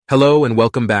Hello and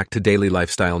welcome back to Daily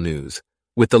Lifestyle News,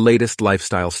 with the latest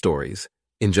lifestyle stories,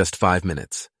 in just 5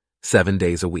 minutes, 7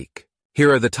 days a week.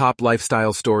 Here are the top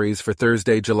lifestyle stories for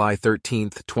Thursday, July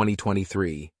 13th,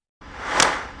 2023.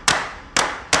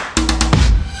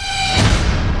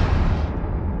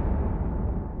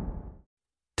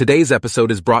 Today's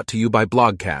episode is brought to you by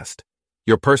Blogcast,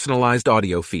 your personalized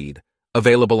audio feed,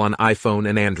 available on iPhone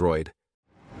and Android.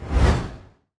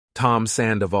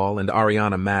 Sandoval and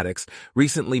Ariana Madix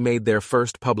recently made their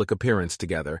first public appearance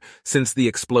together since the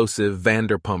explosive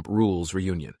Vanderpump Rules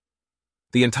reunion.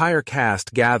 The entire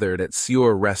cast gathered at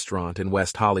Seur Restaurant in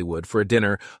West Hollywood for a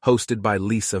dinner hosted by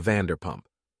Lisa Vanderpump.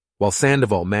 While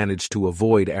Sandoval managed to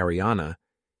avoid Ariana,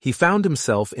 he found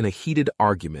himself in a heated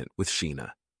argument with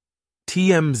Sheena.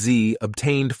 TMZ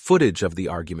obtained footage of the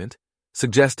argument,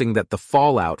 suggesting that the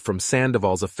fallout from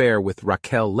Sandoval's affair with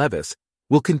Raquel Leviss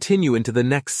will continue into the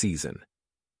next season.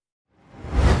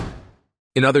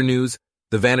 In other news,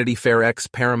 the Vanity Fair X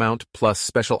Paramount Plus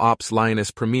Special Ops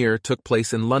Lioness premiere took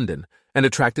place in London and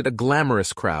attracted a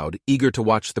glamorous crowd eager to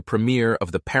watch the premiere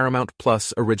of the Paramount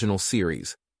Plus original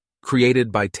series.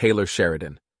 Created by Taylor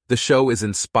Sheridan, the show is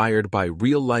inspired by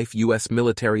real-life U.S.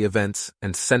 military events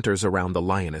and centers around the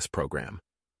Lioness program.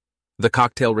 The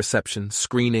cocktail reception,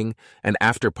 screening, and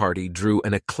after-party drew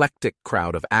an eclectic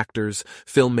crowd of actors,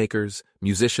 filmmakers,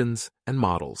 musicians, and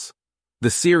models.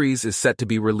 The series is set to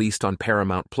be released on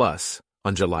Paramount Plus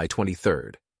on July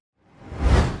 23rd.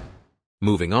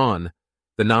 Moving on,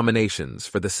 the nominations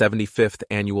for the 75th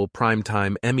Annual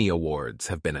Primetime Emmy Awards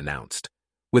have been announced,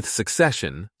 with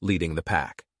Succession leading the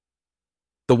pack.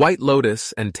 The White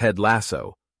Lotus and Ted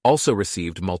Lasso also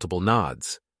received multiple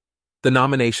nods. The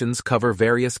nominations cover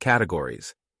various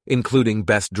categories, including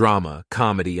Best Drama,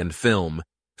 Comedy, and Film,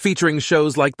 featuring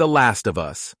shows like The Last of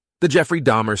Us, The Jeffrey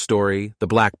Dahmer Story, The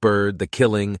Blackbird, The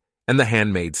Killing, and The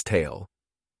Handmaid's Tale.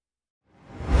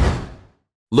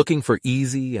 Looking for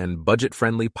easy and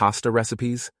budget-friendly pasta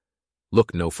recipes?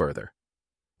 Look no further.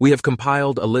 We have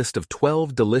compiled a list of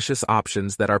 12 delicious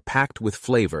options that are packed with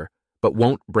flavor but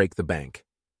won't break the bank.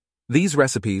 These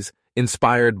recipes,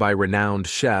 inspired by renowned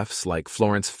chefs like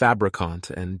Florence Fabricant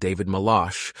and David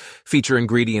Meloche, feature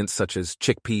ingredients such as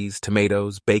chickpeas,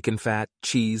 tomatoes, bacon fat,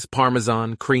 cheese,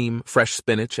 parmesan, cream, fresh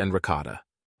spinach, and ricotta.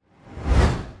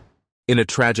 In a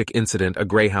tragic incident, a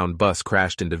Greyhound bus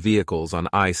crashed into vehicles on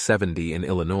I-70 in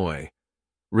Illinois,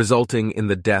 resulting in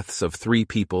the deaths of 3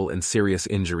 people and serious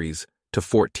injuries to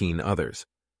 14 others.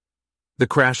 The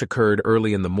crash occurred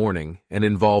early in the morning and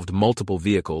involved multiple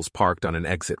vehicles parked on an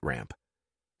exit ramp.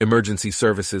 Emergency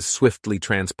services swiftly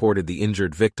transported the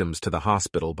injured victims to the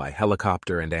hospital by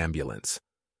helicopter and ambulance.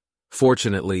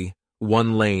 Fortunately,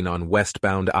 one lane on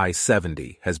westbound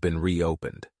I-70 has been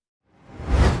reopened.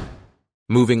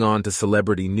 Moving on to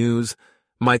celebrity news,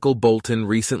 Michael Bolton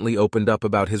recently opened up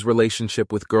about his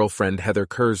relationship with girlfriend Heather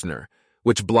Kerzner,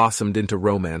 which blossomed into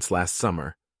romance last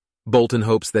summer. Bolton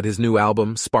hopes that his new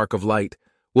album, Spark of Light,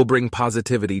 will bring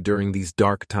positivity during these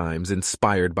dark times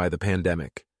inspired by the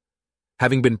pandemic.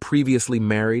 Having been previously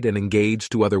married and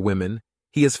engaged to other women,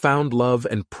 he has found love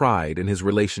and pride in his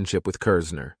relationship with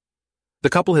Kerzner. The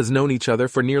couple has known each other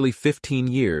for nearly 15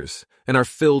 years and are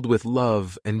filled with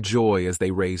love and joy as they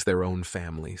raise their own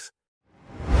families.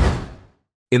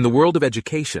 In the world of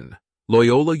education,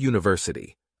 Loyola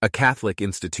University, a Catholic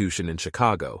institution in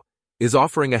Chicago, is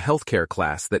offering a healthcare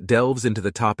class that delves into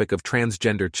the topic of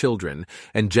transgender children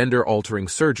and gender-altering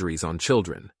surgeries on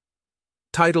children.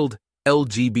 Titled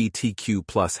LGBTQ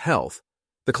plus Health,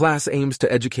 the class aims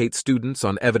to educate students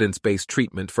on evidence-based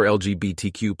treatment for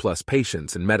LGBTQ plus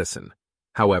patients in medicine.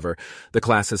 However, the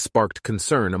class has sparked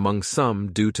concern among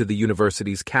some due to the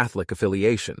university's Catholic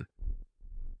affiliation.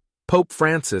 Pope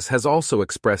Francis has also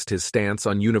expressed his stance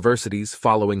on universities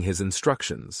following his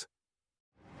instructions.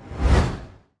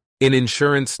 In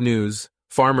insurance news,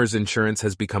 Farmers Insurance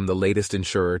has become the latest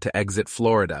insurer to exit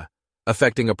Florida,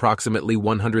 affecting approximately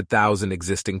 100,000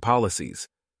 existing policies.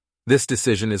 This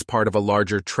decision is part of a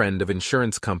larger trend of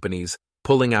insurance companies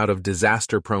pulling out of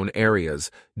disaster-prone areas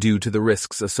due to the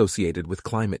risks associated with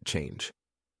climate change.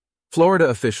 Florida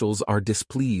officials are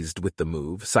displeased with the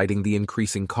move, citing the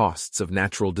increasing costs of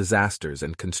natural disasters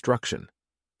and construction.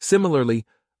 Similarly,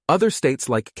 other states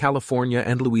like California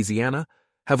and Louisiana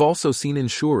have also seen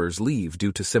insurers leave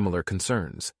due to similar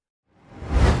concerns.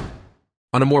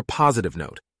 On a more positive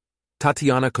note,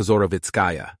 Tatiana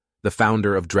Kozorovitskaya, the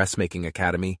founder of Dressmaking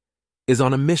Academy, is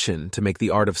on a mission to make the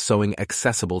art of sewing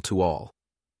accessible to all.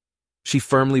 She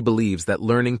firmly believes that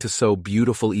learning to sew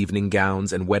beautiful evening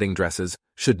gowns and wedding dresses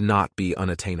should not be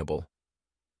unattainable.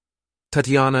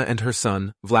 Tatiana and her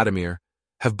son, Vladimir,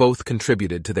 have both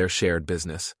contributed to their shared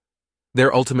business.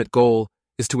 Their ultimate goal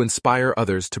is to inspire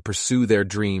others to pursue their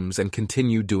dreams and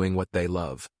continue doing what they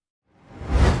love.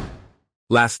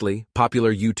 Lastly,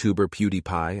 popular YouTuber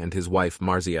PewDiePie and his wife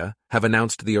Marzia have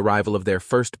announced the arrival of their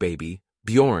first baby,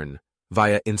 Bjorn,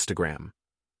 via Instagram.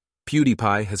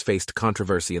 PewDiePie has faced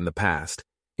controversy in the past,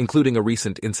 including a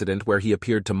recent incident where he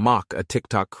appeared to mock a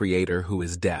TikTok creator who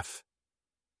is deaf.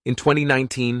 In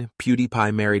 2019,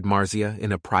 PewDiePie married Marzia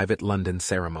in a private London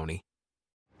ceremony.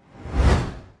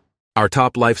 Our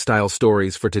top lifestyle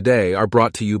stories for today are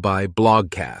brought to you by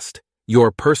Blogcast,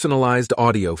 your personalized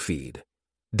audio feed.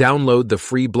 Download the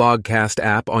free Blogcast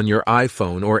app on your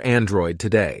iPhone or Android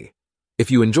today. If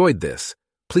you enjoyed this,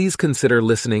 please consider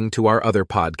listening to our other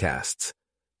podcasts: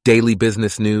 Daily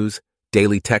Business News,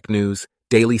 Daily Tech News,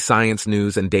 Daily Science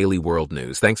News, and Daily World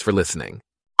News. Thanks for listening.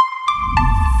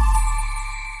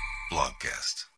 Blogcast.